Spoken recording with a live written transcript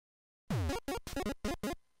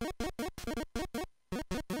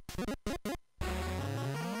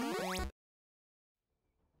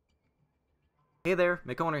Hey there,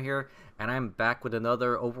 McOwner here, and I'm back with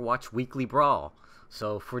another Overwatch Weekly Brawl.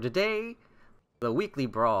 So for today, the Weekly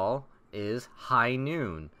Brawl is High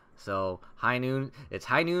Noon. So it's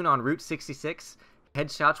High Noon on Route 66,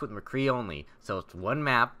 headshots with McCree only. So it's one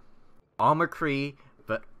map, all McCree,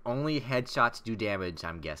 but only headshots do damage,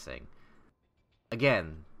 I'm guessing.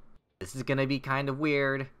 Again, this is gonna be kind of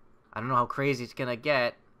weird. I don't know how crazy it's gonna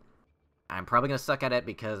get. I'm probably gonna suck at it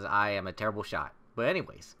because I am a terrible shot. But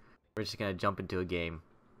anyways, we're just gonna jump into a game,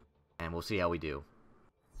 and we'll see how we do.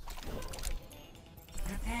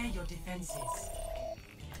 Prepare your defenses.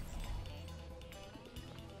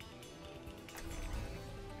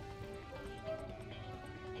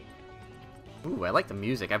 Ooh, I like the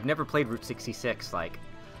music. I've never played Route 66,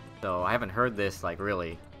 so I haven't heard this,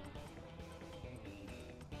 really.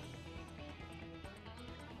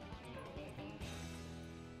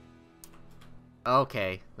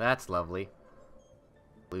 Okay, that's lovely.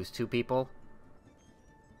 Lose two people.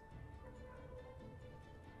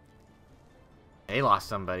 They lost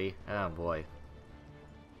somebody. Oh boy.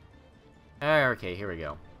 Okay, here we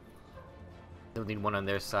go. Still need one on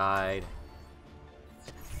their side.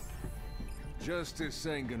 Justice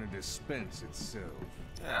ain't gonna dispense itself.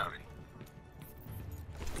 Howdy.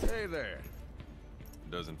 Hey there.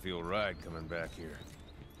 Doesn't feel right coming back here.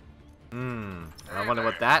 I wonder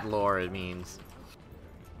what that lore means.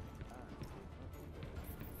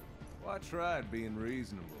 Well, I tried being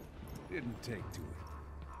reasonable. Didn't take to it.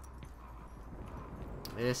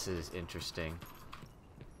 This is interesting.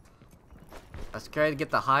 Let's try to get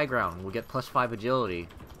the high ground. We'll get +5 agility.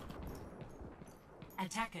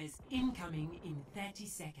 Attackers incoming in 30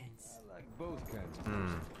 seconds. I like both kinds of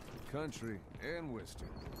music. Country and western.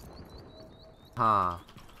 Huh.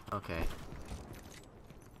 Okay.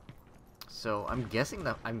 So I'm guessing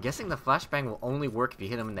the flashbang will only work if you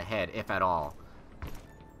hit him in the head, if at all.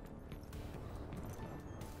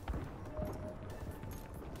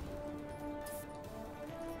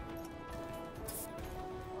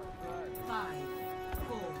 Five,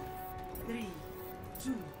 4, 3,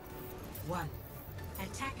 2, 1.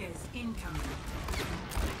 Attackers incoming.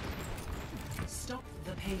 Stop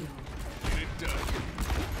the payload. Get it done.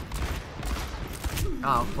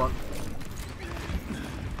 Oh fuck.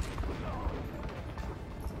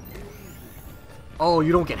 Oh,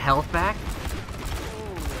 you don't get health back?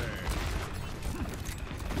 Oh, there.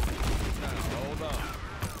 Now, hold on.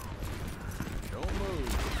 Don't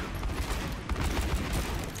move.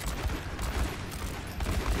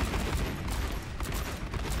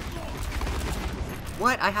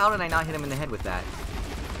 What? How did I not hit him in the head with that?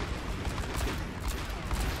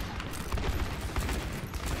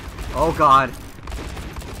 Oh god.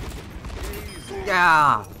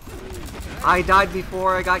 Yeah! I died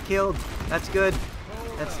before I got killed. That's good.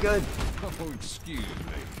 That's good. Oh, excuse me.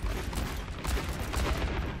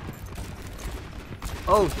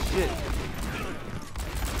 Oh shit.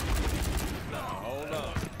 Now, hold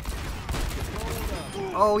on.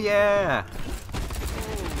 Oh yeah.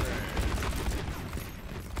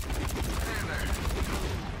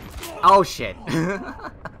 Oh shit.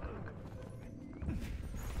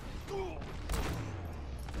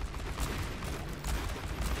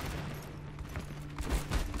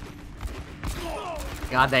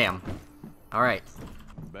 Goddamn. Alright.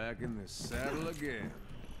 Back in the saddle again.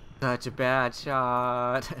 Such a bad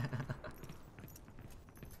shot.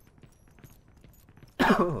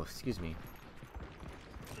 Oh, excuse me.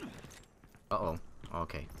 Uh-oh.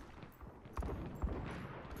 Okay.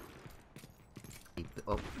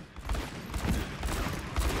 Oh.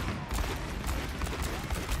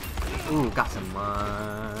 Ooh, got some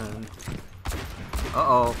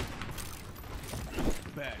Uh-oh.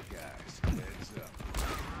 Bad guys. Heads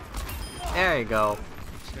up. There you go.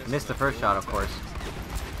 Missed the first shot, of course.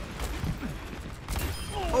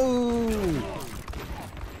 Oh!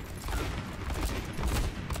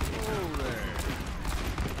 Oh, there.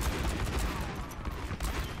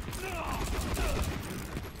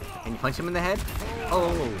 Can you punch him in the head?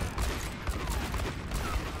 Oh!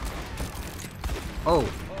 Oh!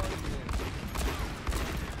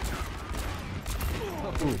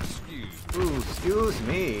 Oh, excuse me. Ooh, excuse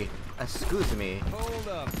me. Excuse me. Hold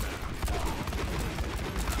up now.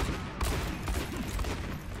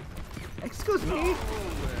 Excuse me. Oh,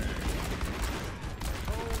 there.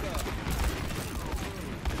 Hold up.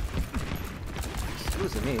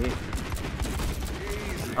 Excuse me.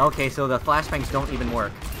 Easy. Okay, so the flashbangs don't even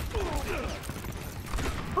work.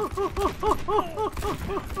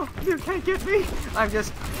 You can't get me! I'm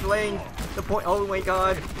just playing the point. Oh my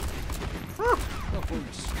god. Oh,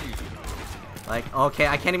 excuse me. Like, okay,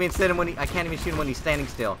 I can't even shoot him when he's standing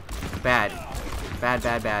still. Bad. Bad,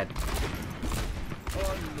 bad, bad.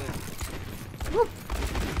 Whoop.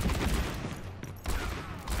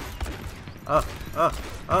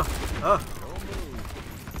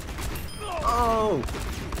 Oh!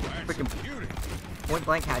 Freaking point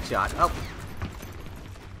blank headshot. Oh!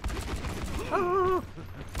 Oh!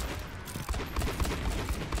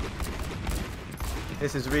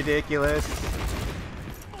 This is ridiculous.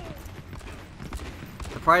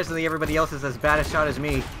 Surprisingly, everybody else is as bad a shot as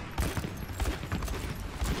me.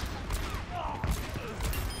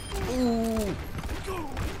 Ooh!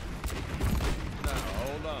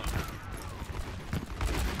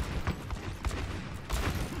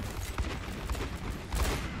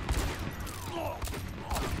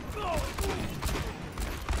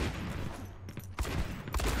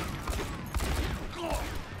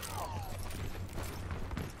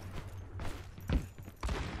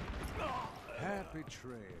 Happy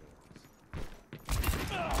trails.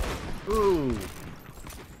 Ooh!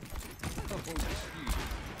 Oh, gee.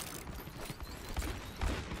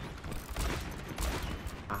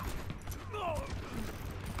 Ah.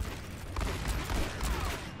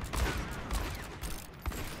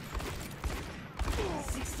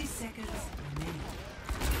 60 seconds remaining.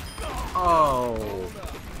 Oh!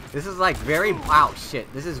 This is like very... Wow,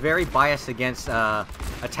 shit. This is very biased against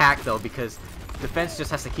attack though, because defense just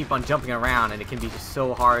has to keep on jumping around and it can be just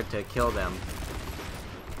so hard to kill them.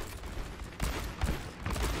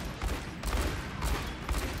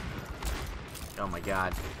 Oh my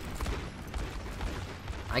god.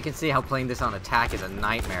 I can see how playing this on attack is a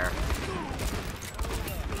nightmare.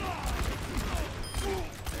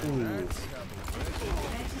 Ooh. 30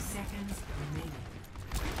 seconds remaining.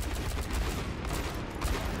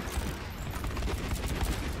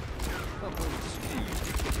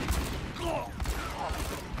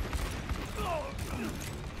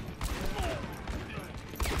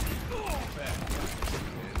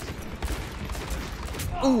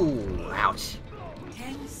 Ooh, ouch.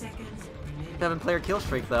 10 seconds remaining. 7-player kill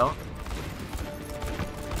streak though.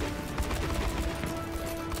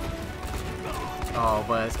 Oh,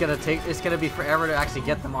 but it's gonna be forever to actually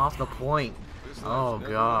get them off the point. Oh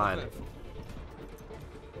god.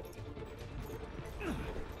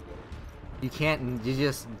 You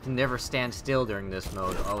just never stand still during this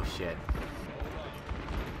mode. Oh shit.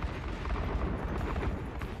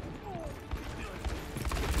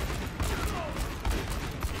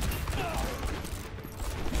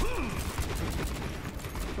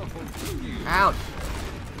 Ouch!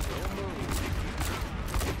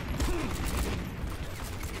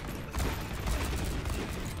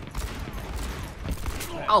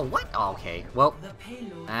 Oh, what? Oh, okay. Well, The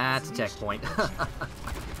payload that's a has checkpoint. reached the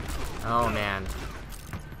Oh, man.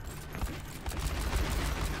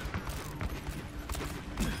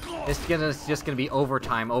 It's just gonna be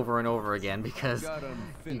overtime over and over again because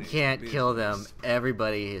you can't kill them.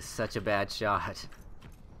 Everybody is such a bad shot.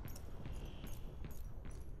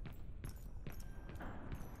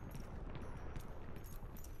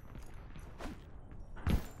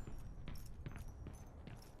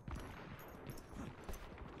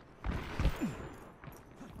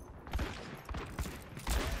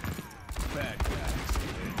 Bad guys.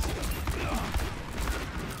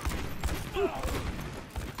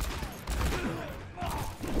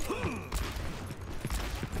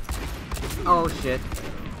 Oh shit.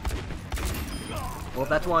 Well,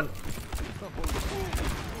 that's one.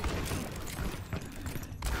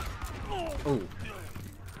 Ooh.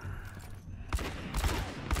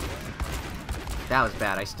 That was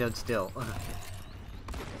bad. I stood still.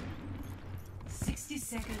 60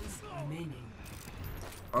 seconds remaining.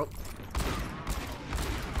 Oh.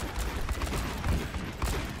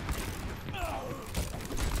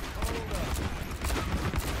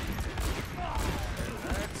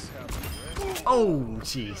 Oh,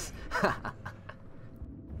 jeez.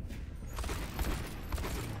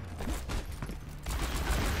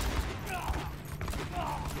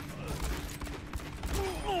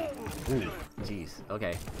 Ooh, jeez.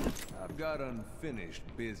 Okay. I've got unfinished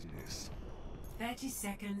business. 30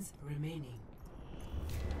 seconds remaining.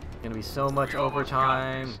 Gonna be so much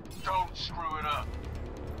overtime. Don't screw it up.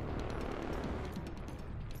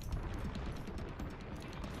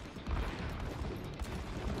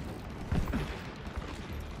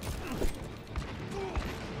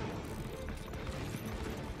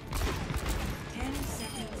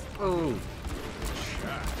 Oh.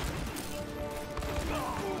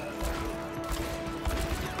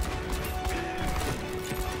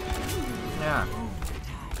 Yeah.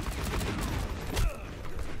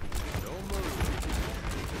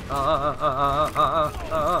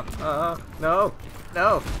 No,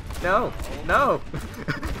 no, no, no.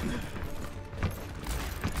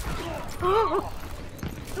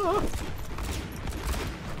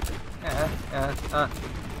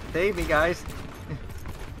 Save me, guys.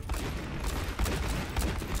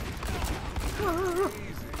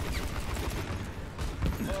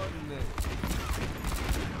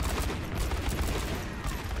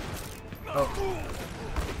 Oh.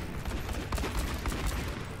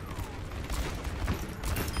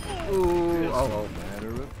 Ooh, oh. Matter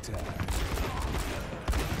of time.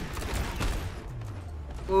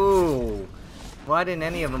 Ooh. Why didn't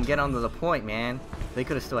any of them get onto the point, man? They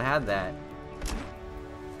could have still had that.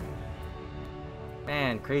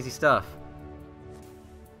 Man, crazy stuff.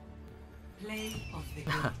 Play of the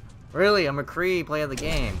game. Really? A McCree play of the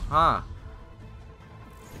game, huh?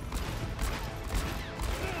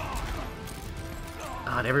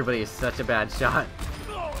 God, everybody is such a bad shot.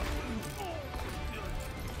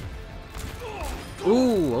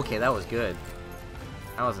 Ooh, okay, that was good.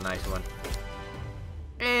 That was a nice one.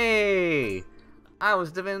 Hey! I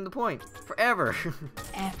was defending the point forever.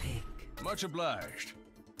 Epic. Much obliged.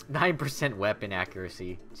 9% weapon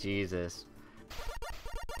accuracy. Jesus.